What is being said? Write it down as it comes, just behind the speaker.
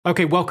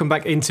Okay, welcome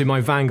back into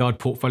my Vanguard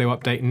portfolio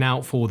update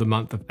now for the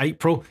month of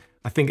April.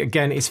 I think,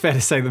 again, it's fair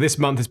to say that this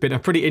month has been a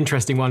pretty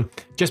interesting one.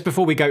 Just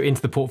before we go into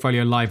the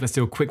portfolio live, let's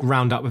do a quick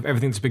roundup of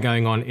everything that's been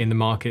going on in the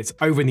markets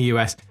over in the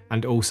US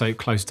and also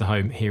close to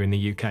home here in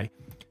the UK.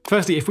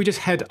 Firstly, if we just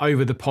head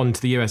over the pond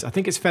to the US, I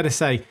think it's fair to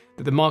say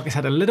that the market's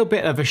had a little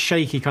bit of a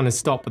shaky kind of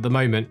stop at the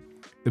moment.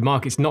 The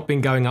market's not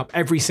been going up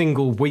every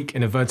single week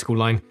in a vertical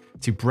line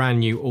to brand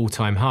new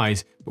all-time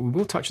highs, but we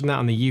will touch on that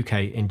on the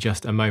UK in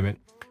just a moment.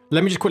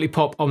 Let me just quickly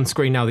pop on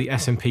screen now the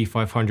S&P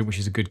 500, which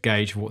is a good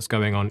gauge for what's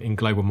going on in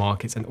global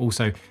markets and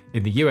also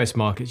in the US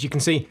markets. You can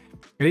see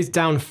it is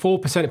down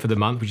 4% for the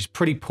month, which is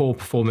pretty poor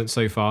performance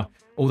so far,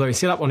 although it's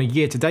still up on a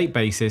year-to-date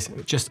basis,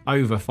 just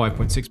over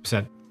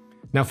 5.6%.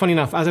 Now, funny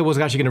enough, as I was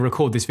actually going to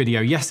record this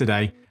video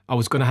yesterday, I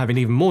was going to have an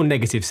even more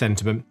negative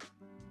sentiment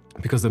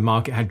because the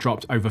market had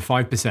dropped over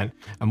 5%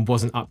 and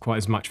wasn't up quite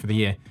as much for the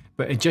year.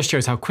 But it just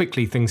shows how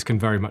quickly things can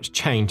very much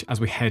change as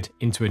we head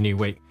into a new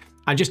week.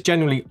 And just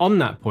generally on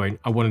that point,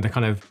 I wanted to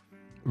kind of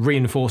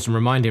reinforce and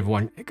remind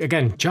everyone,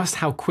 again, just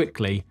how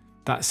quickly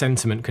that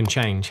sentiment can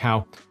change.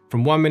 How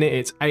from one minute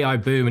it's AI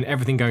boom and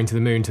everything going to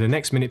the moon to the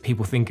next minute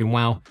people thinking,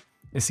 wow,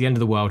 it's the end of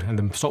the world and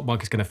the stock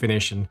market's going to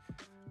finish and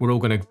we're all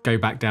going to go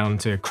back down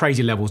to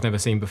crazy levels never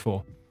seen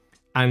before.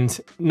 And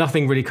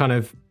nothing really kind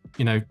of,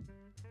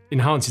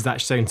 enhances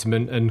that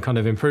sentiment and kind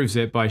of improves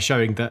it by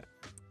showing that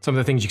some of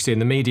the things you see in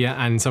the media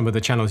and some of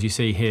the channels you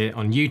see here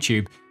on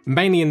YouTube,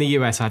 mainly in the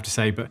US, I have to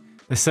say, but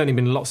there's certainly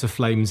been lots of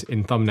flames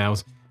in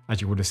thumbnails,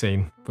 as you would have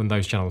seen from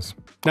those channels.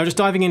 Now, just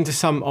diving into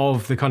some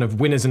of the kind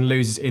of winners and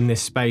losers in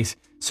this space,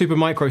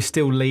 Supermicro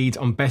still leads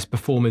on best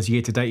performers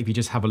year to date, if you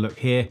just have a look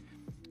here.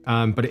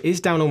 But it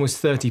is down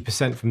almost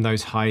 30% from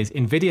those highs.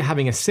 Nvidia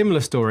having a similar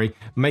story,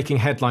 making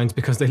headlines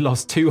because they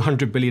lost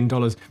 $200 billion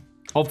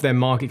of their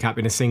market cap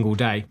in a single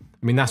day.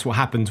 I mean, that's what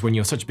happens when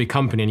you're such a big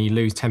company and you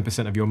lose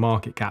 10% of your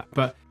market cap.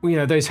 But,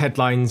 those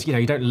headlines,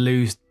 you don't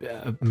lose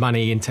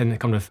money in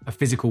kind of a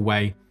physical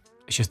way.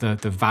 It's just the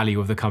value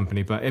of the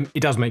company, but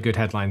it does make good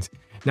headlines.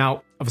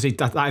 Now, obviously,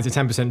 that is a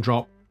 10%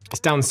 drop. It's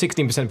down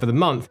 16% for the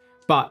month,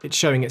 but it's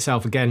showing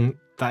itself again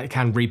that it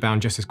can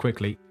rebound just as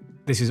quickly.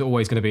 This is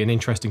always going to be an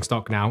interesting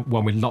stock now,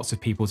 one with lots of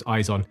people's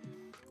eyes on.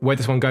 Where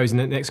this one goes in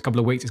the next couple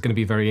of weeks is going to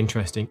be very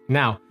interesting.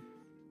 Now,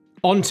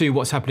 on to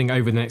what's happening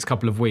over the next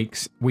couple of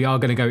weeks. We are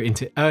going to go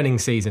into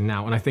earnings season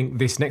now, and I think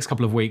this next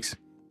couple of weeks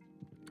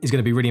is going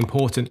to be really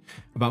important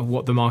about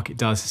what the market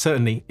does,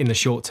 certainly in the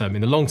short term.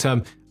 In the long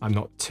term, I'm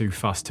not too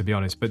fussed, to be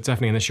honest, but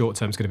definitely in the short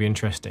term, it's going to be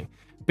interesting.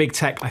 Big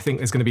tech, I think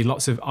there's going to be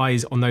lots of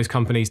eyes on those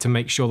companies to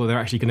make sure that they're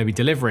actually going to be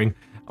delivering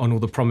on all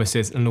the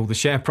promises and all the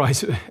share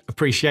price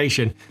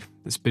appreciation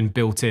that's been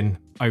built in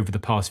over the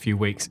past few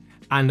weeks.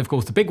 And of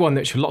course, the big one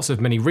that lots of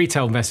many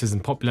retail investors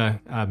and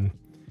popular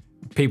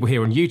people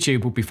here on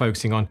YouTube will be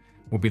focusing on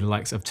will be the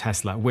likes of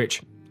Tesla,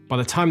 which by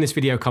the time this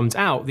video comes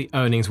out, the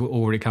earnings will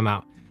already come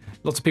out.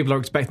 Lots of people are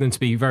expecting them to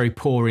be very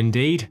poor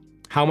indeed.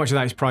 How much of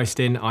that is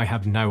priced in, I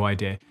have no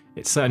idea.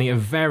 It's certainly a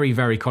very,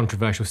 very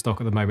controversial stock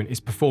at the moment.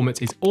 Its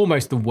performance is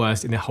almost the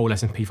worst in the whole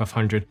S&P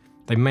 500.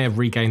 They may have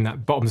regained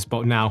that bottom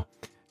spot now,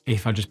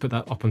 if I just put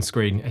that up on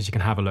screen, as you can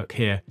have a look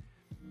here.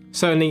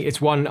 Certainly, it's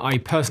one I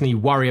personally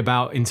worry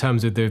about in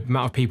terms of the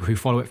amount of people who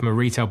follow it from a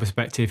retail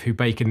perspective, who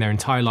bake in their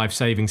entire life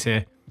savings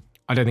here.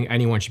 I don't think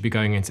anyone should be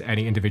going into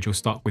any individual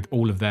stock with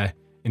all of their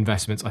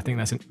investments. I think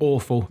that's an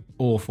awful,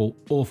 awful,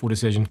 awful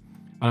decision.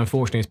 And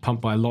unfortunately, it's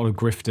pumped by a lot of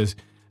grifters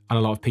and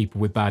a lot of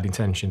people with bad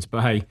intentions.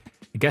 But hey,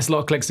 it gets a lot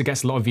of clicks, it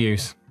gets a lot of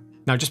views.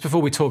 Now, just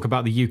before we talk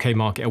about the UK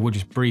market, I will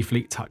just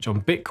briefly touch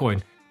on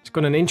Bitcoin. It's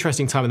got an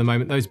interesting time at the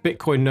moment. Those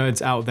Bitcoin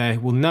nerds out there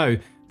will know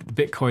that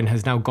the Bitcoin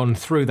has now gone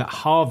through that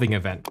halving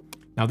event.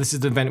 Now, this is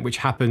the event which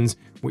happens,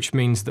 which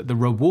means that the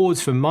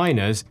rewards for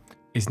miners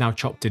is now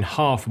chopped in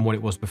half from what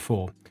it was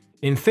before.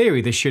 In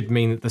theory, this should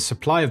mean that the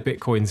supply of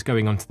Bitcoins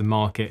going onto the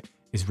market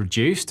is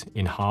reduced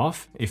in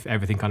half if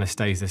everything kind of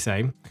stays the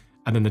same.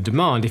 And then the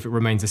demand, if it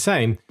remains the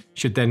same,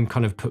 should then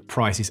kind of put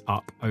prices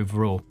up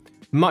overall.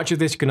 Much of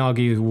this, you can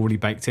argue, is already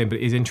baked in, but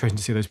it is interesting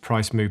to see those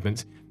price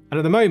movements. And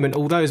at the moment,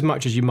 although as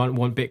much as you might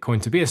want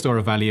Bitcoin to be a store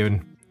of value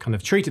and kind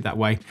of treat it that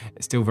way,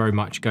 it still very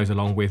much goes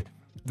along with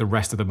the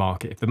rest of the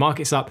market. If the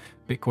market's up,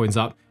 Bitcoin's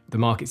up. If the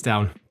market's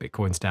down,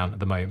 Bitcoin's down at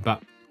the moment.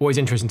 But always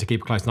interesting to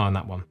keep a close eye on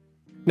that one.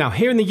 Now,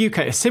 here in the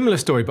UK, a similar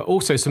story, but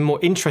also some more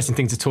interesting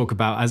things to talk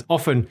about, as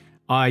often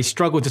I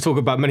struggle to talk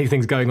about many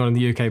things going on in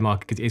the UK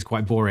market because it is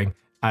quite boring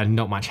and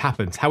not much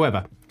happens.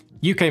 However,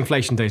 UK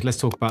inflation data, let's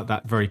talk about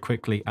that very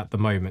quickly at the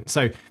moment.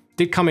 So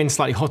did come in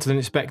slightly hotter than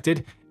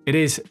expected. It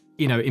is,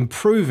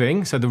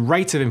 improving. So the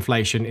rate of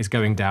inflation is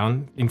going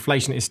down.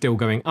 Inflation is still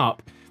going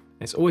up.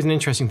 It's always an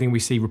interesting thing we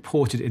see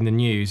reported in the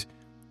news.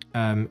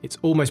 It's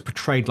almost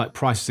portrayed like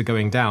prices are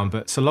going down,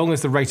 but so long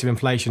as the rate of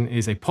inflation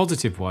is a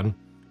positive one,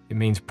 it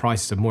means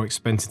prices are more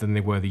expensive than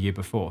they were the year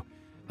before.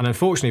 And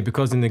unfortunately,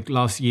 because in the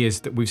last years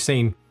that we've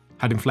seen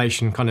had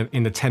inflation kind of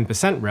in the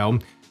 10%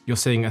 realm, you're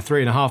seeing a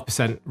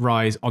 3.5%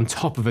 rise on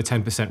top of a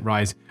 10%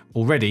 rise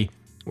already,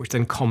 which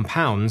then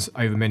compounds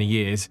over many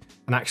years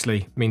and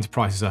actually means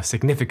prices are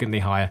significantly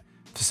higher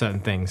for certain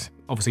things.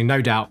 Obviously, no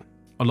doubt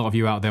a lot of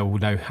you out there will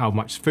know how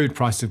much food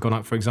prices have gone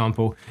up, for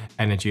example,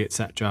 energy,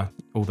 etc.,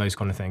 all those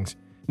kind of things.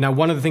 Now,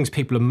 one of the things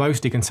people are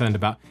mostly concerned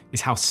about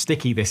is how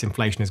sticky this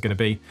inflation is going to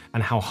be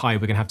and how high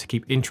we're going to have to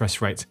keep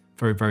interest rates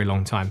for a very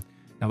long time.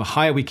 Now, the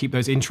higher we keep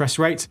those interest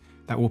rates,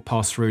 that will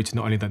pass through to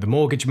not only the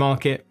mortgage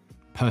market,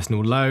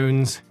 personal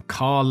loans,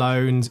 car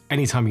loans,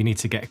 anytime you need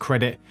to get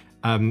credit.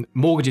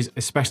 Mortgages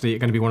especially are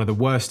going to be one of the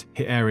worst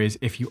hit areas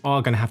if you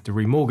are going to have to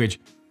remortgage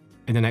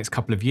in the next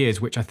couple of years,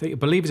 which I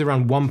believe is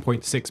around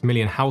 1.6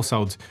 million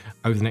households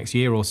over the next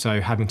year or so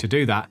having to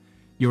do that.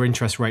 Your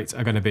interest rates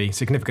are going to be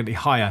significantly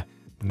higher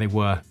than they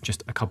were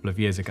just a couple of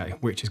years ago,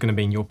 which is going to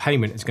mean your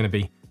payment is going to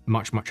be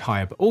much, much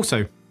higher. But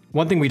also,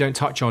 one thing we don't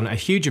touch on a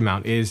huge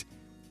amount is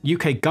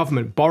UK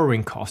government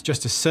borrowing costs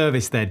just to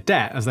service their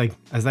debt as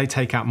they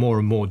take out more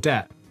and more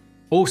debt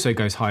also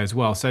goes high as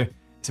well. So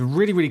it's a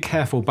really, really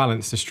careful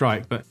balance to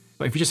strike. But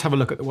if you just have a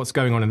look at what's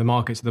going on in the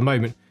markets at the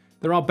moment,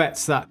 there are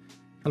bets that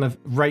kind of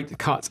rate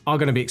cuts are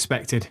going to be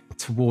expected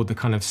toward the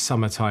kind of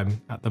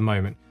summertime at the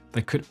moment.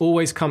 They could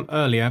always come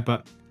earlier,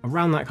 but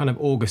around that kind of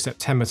August,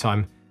 September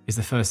time is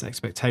the first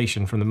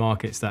expectation from the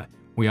markets that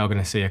we are going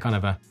to see a kind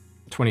of a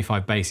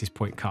 25 basis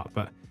point cut.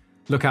 But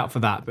look out for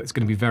that. But it's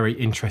going to be very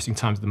interesting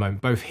times at the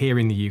moment, both here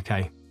in the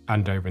UK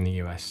and over in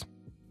the US.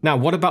 Now,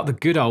 what about the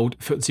good old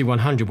FTSE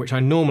 100, which I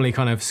normally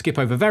kind of skip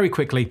over very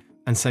quickly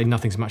and say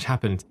nothing's much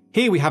happened.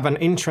 Here we have an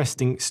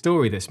interesting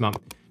story this month.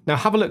 Now,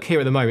 have a look here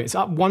at the moment. It's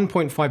up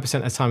 1.5%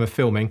 at the time of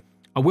filming.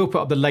 I will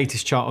put up the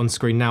latest chart on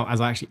screen now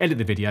as I actually edit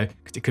the video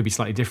because it could be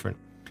slightly different.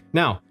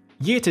 Now,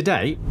 year to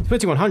date,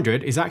 FTSE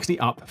 100 is actually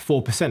up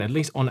 4%, at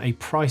least on a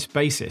price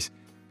basis.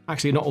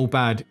 Actually, not all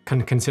bad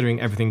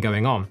considering everything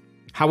going on.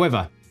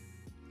 However,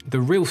 the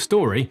real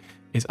story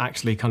is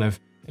actually kind of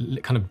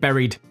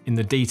buried in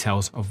the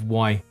details of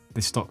why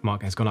the stock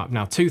market has gone up.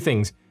 Now, two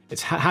things.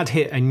 It's had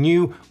hit a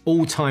new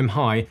all-time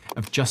high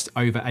of just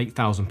over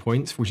 8,000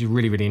 points, which is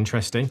really, really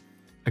interesting.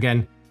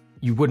 Again,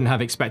 you wouldn't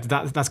have expected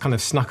that. That's kind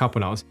of snuck up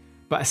on us.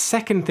 But a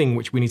second thing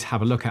which we need to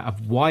have a look at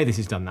of why this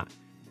has done that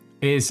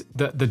is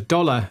that the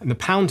dollar and the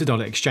pound to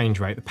dollar exchange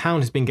rate, the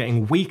pound has been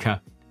getting weaker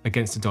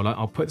against the dollar.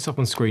 I'll put this up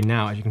on screen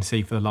now, as you can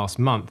see, for the last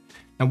month.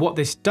 And what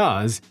this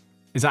does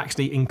is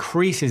actually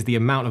increases the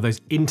amount of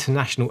those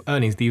international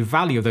earnings, the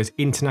value of those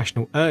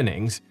international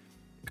earnings,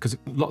 because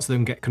lots of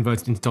them get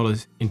converted into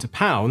dollars into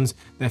pounds.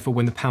 Therefore,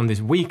 when the pound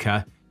is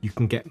weaker, you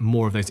can get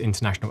more of those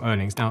international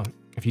earnings. Now,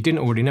 if you didn't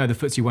already know, the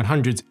FTSE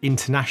 100's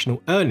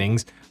international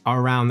earnings are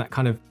around that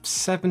kind of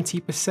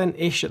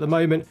 70%-ish at the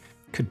moment.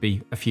 Could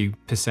be a few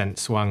percent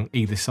swung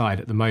either side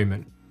at the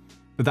moment.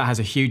 But that has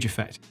a huge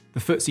effect. The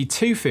FTSE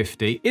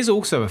 250 is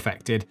also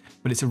affected,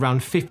 but it's around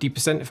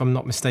 50% if I'm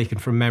not mistaken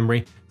from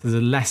memory. There's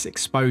a less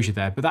exposure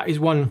there, but that is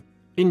one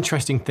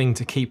interesting thing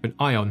to keep an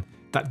eye on.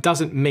 That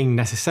doesn't mean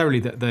necessarily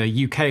that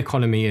the UK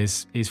economy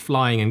is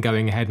flying and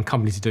going ahead and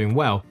companies are doing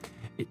well.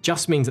 It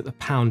just means that the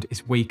pound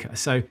is weaker.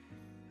 So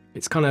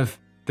it's kind of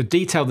the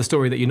detail of the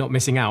story that you're not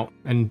missing out,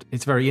 and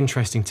it's very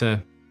interesting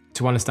to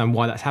understand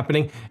why that's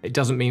happening. It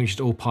doesn't mean we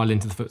should all pile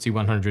into the FTSE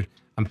 100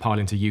 and pile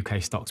into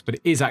UK stocks, but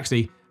it is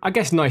actually, I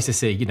guess, nice to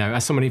see, you know,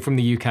 as somebody from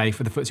the UK,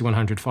 for the FTSE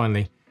 100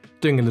 finally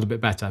doing a little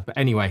bit better. But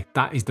anyway,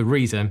 that is the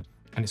reason,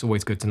 and it's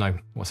always good to know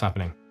what's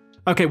happening.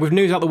 Okay, with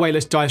news out the way,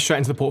 let's dive straight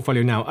into the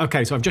portfolio now.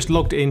 Okay, so I've just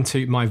logged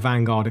into my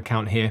Vanguard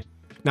account here.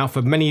 Now,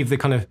 for many of the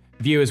kind of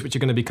viewers which are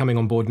going to be coming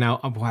on board now,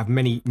 I will have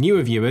many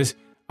newer viewers.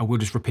 I will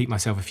just repeat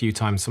myself a few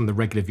times. Some of the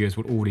regular viewers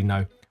will already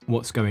know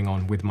what's going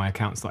on with my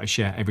accounts that I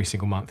share every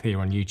single month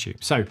here on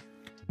YouTube. So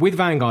with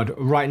Vanguard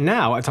right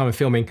now, at the time of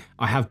filming,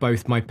 I have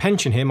both my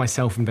pension here, my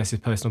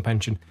self-invested personal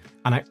pension,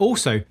 and I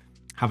also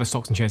have a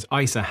stocks and shares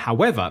ISA.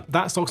 However,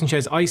 that stocks and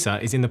shares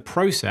ISA is in the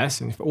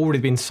process, and it's already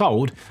been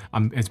sold,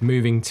 it's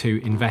moving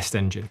to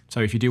InvestEngine. So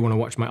if you do want to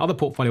watch my other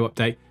portfolio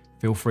update,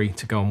 feel free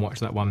to go and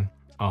watch that one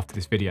after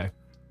this video.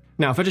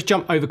 Now, if I just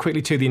jump over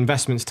quickly to the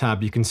investments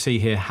tab, you can see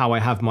here how I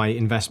have my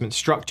investment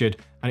structured,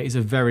 and it is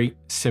a very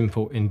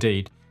simple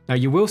indeed. Now,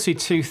 you will see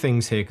two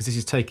things here because this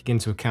is taking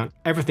into account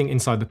everything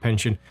inside the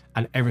pension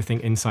and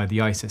everything inside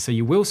the ISA. So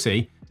you will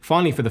see,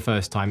 finally for the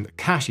first time, that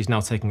cash is now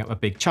taking up a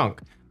big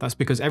chunk. That's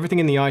because everything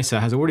in the ISA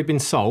has already been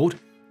sold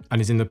and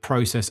is in the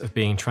process of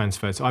being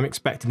transferred. So I'm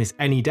expecting this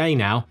any day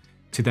now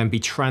to then be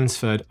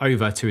transferred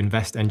over to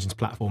InvestEngine's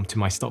platform to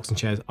my stocks and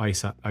shares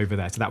ISA over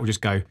there. So that will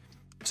just go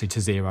obviously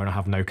to zero and I'll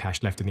have no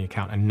cash left in the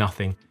account and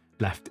nothing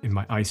left in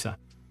my ISA.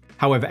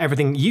 However,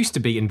 everything used to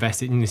be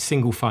invested in this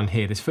single fund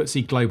here, this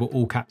FTSE Global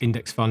All Cap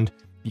Index Fund,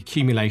 the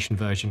accumulation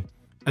version.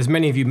 As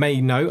many of you may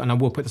know, and I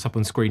will put this up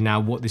on screen now,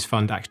 what this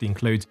fund actually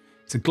includes.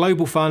 It's a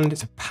global fund,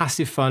 it's a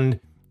passive fund,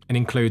 and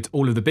includes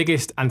all of the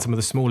biggest and some of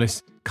the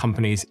smallest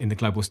companies in the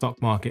global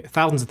stock market,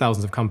 thousands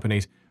of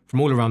companies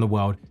from all around the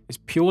world. It's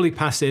purely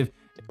passive.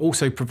 It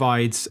also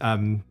provides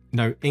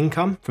no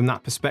income from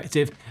that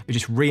perspective. It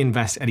just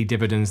reinvests any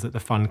dividends that the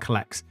fund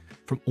collects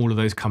from all of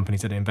those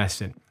companies that it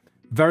invests in.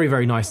 Very,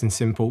 very nice and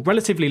simple.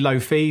 Relatively low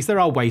fees. There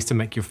are ways to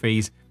make your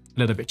fees a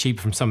little bit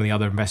cheaper from some of the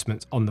other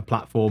investments on the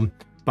platform,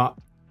 but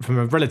from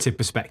a relative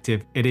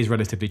perspective, it is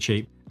relatively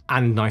cheap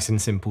and nice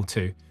and simple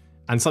too.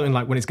 And something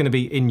like when it's going to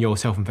be in your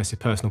self-invested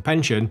personal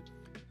pension,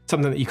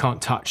 something that you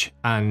can't touch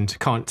and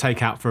can't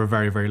take out for a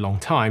very, very long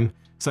time.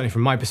 Certainly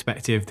from my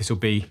perspective, this will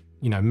be,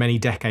 many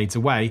decades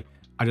away.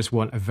 I just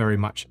want a very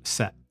much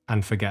set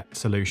and forget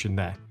solution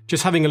there.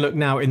 Just having a look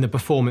now in the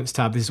performance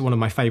tab, this is one of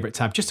my favorite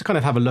tabs, just to kind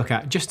of have a look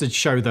at, just to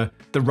show the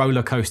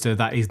roller coaster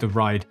that is the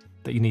ride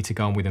that you need to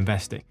go on with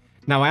investing.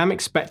 Now, I am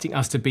expecting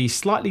us to be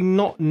slightly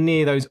not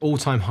near those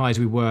all-time highs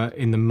we were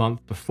in the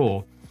month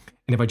before.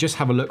 And if I just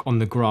have a look on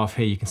the graph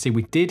here, you can see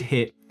we did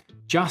hit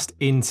just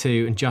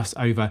into and just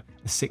over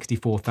the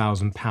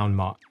 £64,000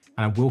 mark.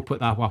 And I will put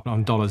that up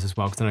on dollars as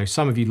well, because I know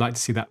some of you like to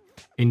see that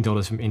in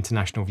dollars from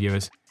international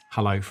viewers.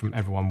 Hello from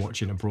everyone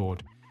watching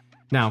abroad.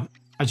 Now,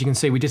 as you can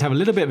see, we did have a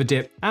little bit of a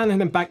dip and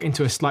then back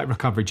into a slight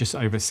recovery just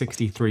over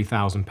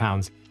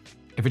 £63,000.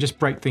 If I just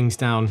break things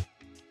down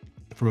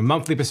from a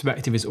monthly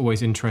perspective, is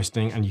always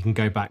interesting, and you can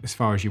go back as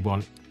far as you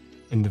want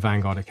in the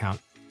Vanguard account.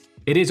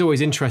 It is always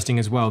interesting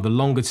as well, the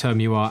longer term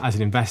you are as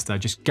an investor,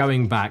 just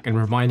going back and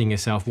reminding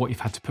yourself what you've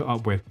had to put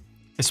up with,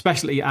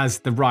 especially as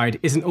the ride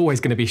isn't always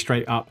going to be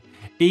straight up.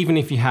 Even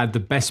if you had the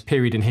best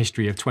period in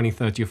history of 20,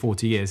 30 or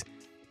 40 years,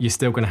 you're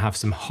still going to have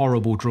some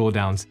horrible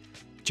drawdowns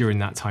during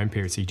that time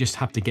period. So you just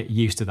have to get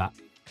used to that,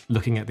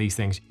 looking at these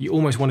things. You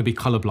almost want to be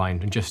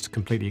colorblind and just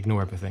completely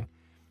ignore everything.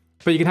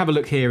 But you can have a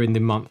look here in the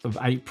month of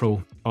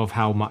April of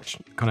how much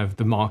kind of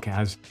the market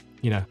has,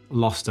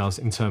 lost us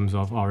in terms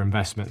of our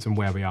investments and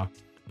where we are.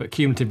 But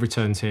cumulative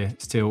returns here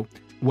still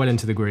well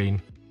into the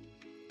green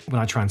when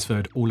I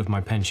transferred all of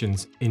my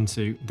pensions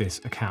into this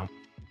account.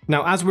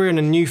 Now, as we're in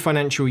a new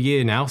financial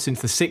year now,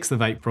 since the 6th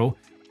of April,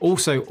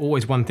 also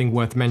always one thing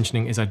worth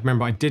mentioning is I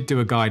remember I did do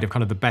a guide of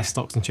kind of the best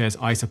stocks and shares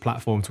ISA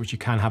platforms, which you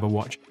can have a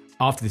watch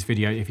after this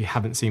video if you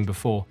haven't seen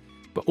before.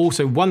 But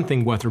also one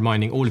thing worth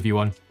reminding all of you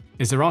on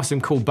is there are some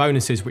cool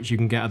bonuses which you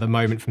can get at the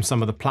moment from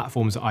some of the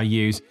platforms that I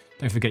use.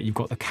 Don't forget you've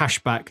got the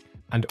cashback,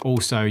 and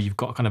also you've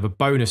got kind of a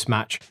bonus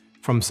match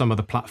from some of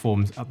the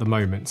platforms at the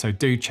moment. So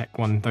do check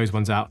those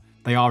ones out.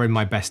 They are in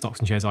my best stocks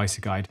and shares ISA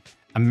guide,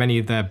 and many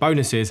of their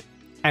bonuses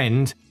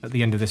end at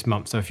the end of this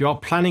month. So if you are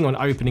planning on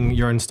opening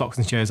your own stocks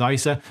and shares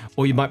ISA,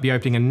 or you might be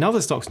opening another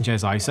stocks and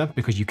shares ISA,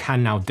 because you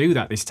can now do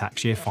that this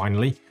tax year,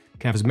 finally, you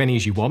can have as many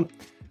as you want.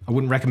 I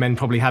wouldn't recommend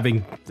probably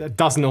having a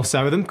dozen or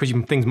so of them, because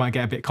things might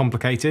get a bit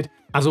complicated.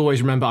 As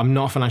always, remember, I'm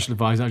not a financial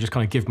advisor. I just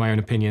kind of give my own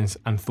opinions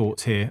and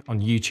thoughts here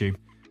on YouTube.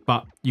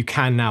 But you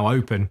can now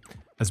open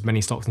as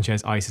many stocks and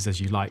shares ISAs as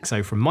you like.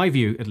 So from my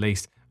view, at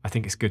least, I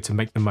think it's good to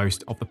make the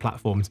most of the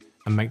platforms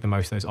and make the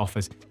most of those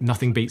offers.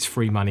 Nothing beats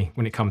free money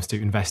when it comes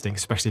to investing,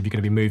 especially if you're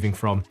going to be moving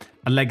from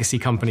a legacy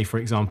company, for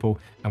example,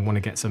 and want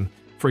to get some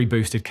free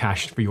boosted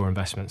cash for your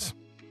investments.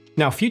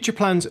 Now, future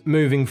plans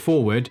moving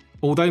forward,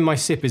 although my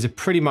SIP is a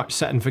pretty much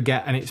set and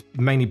forget, and it's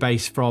mainly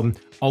based from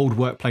old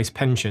workplace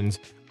pensions,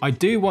 I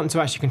do want to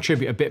actually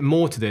contribute a bit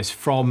more to this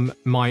from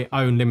my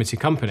own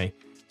limited company.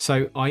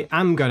 So I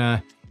am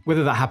gonna,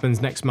 whether that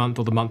happens next month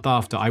or the month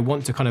after, I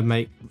want to kind of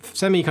make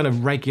semi kind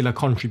of regular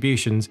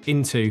contributions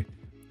into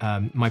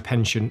my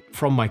pension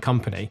from my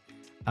company.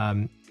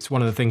 It's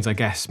one of the things I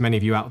guess many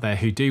of you out there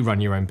who do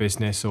run your own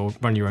business or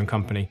run your own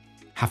company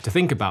have to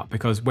think about,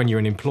 because when you're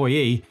an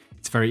employee,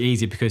 it's very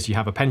easy because you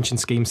have a pension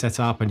scheme set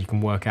up and you can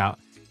work out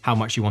how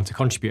much you want to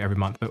contribute every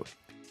month. But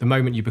the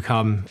moment you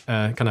become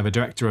kind of a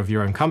director of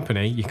your own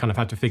company, you kind of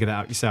have to figure that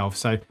out yourself.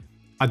 So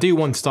I do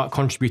want to start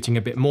contributing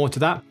a bit more to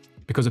that,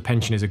 because a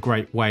pension is a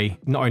great way,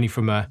 not only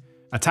from a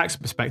tax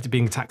perspective,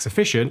 being tax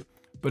efficient,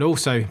 but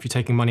also if you're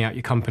taking money out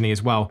your company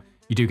as well,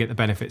 you do get the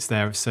benefits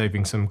there of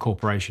saving some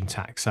corporation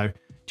tax. So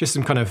just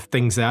some kind of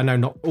things there. I know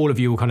not all of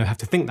you will kind of have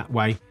to think that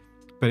way,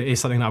 but it is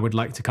something that I would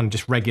like to kind of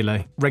just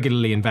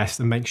regularly invest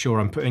and make sure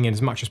I'm putting in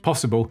as much as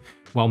possible,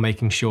 while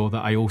making sure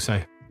that I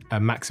also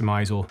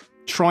maximize or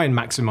try and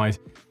maximize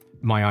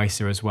my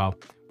ISA as well.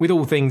 With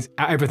all things,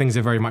 everything's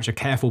very much a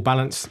careful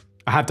balance.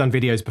 I have done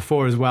videos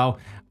before as well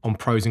on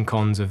pros and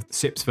cons of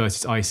SIPs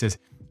versus ISAs.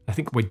 I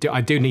think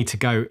I do need to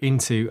go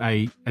into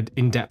an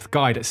in-depth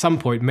guide at some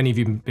point. Many of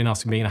you have been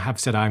asking me, and I have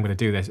said I am going to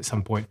do this at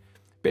some point.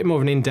 A bit more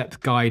of an in-depth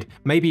guide,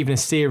 maybe even a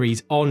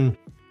series on,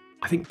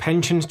 I think,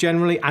 pensions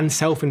generally and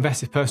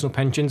self-invested personal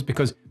pensions,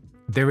 because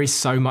there is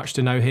so much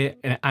to know here.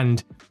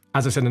 And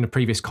as I said in a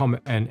previous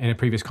comment,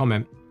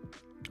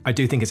 I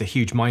do think it's a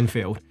huge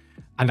minefield.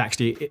 And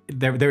actually,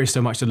 there is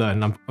so much to learn.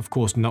 And I'm, of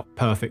course, not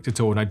perfect at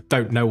all, and I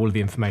don't know all of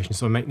the information.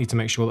 So I need to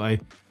make sure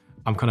that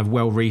I'm kind of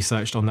well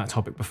researched on that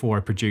topic before I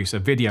produce a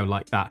video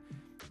like that,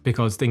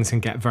 because things can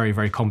get very,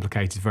 very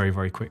complicated very,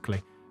 very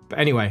quickly. But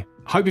anyway,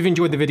 hope you've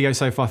enjoyed the video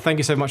so far. Thank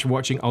you so much for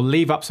watching. I'll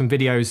leave up some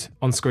videos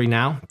on screen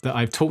now that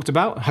I've talked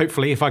about,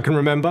 hopefully, if I can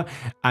remember,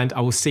 and I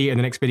will see you in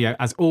the next video.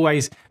 As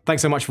always,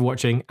 thanks so much for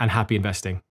watching, and happy investing.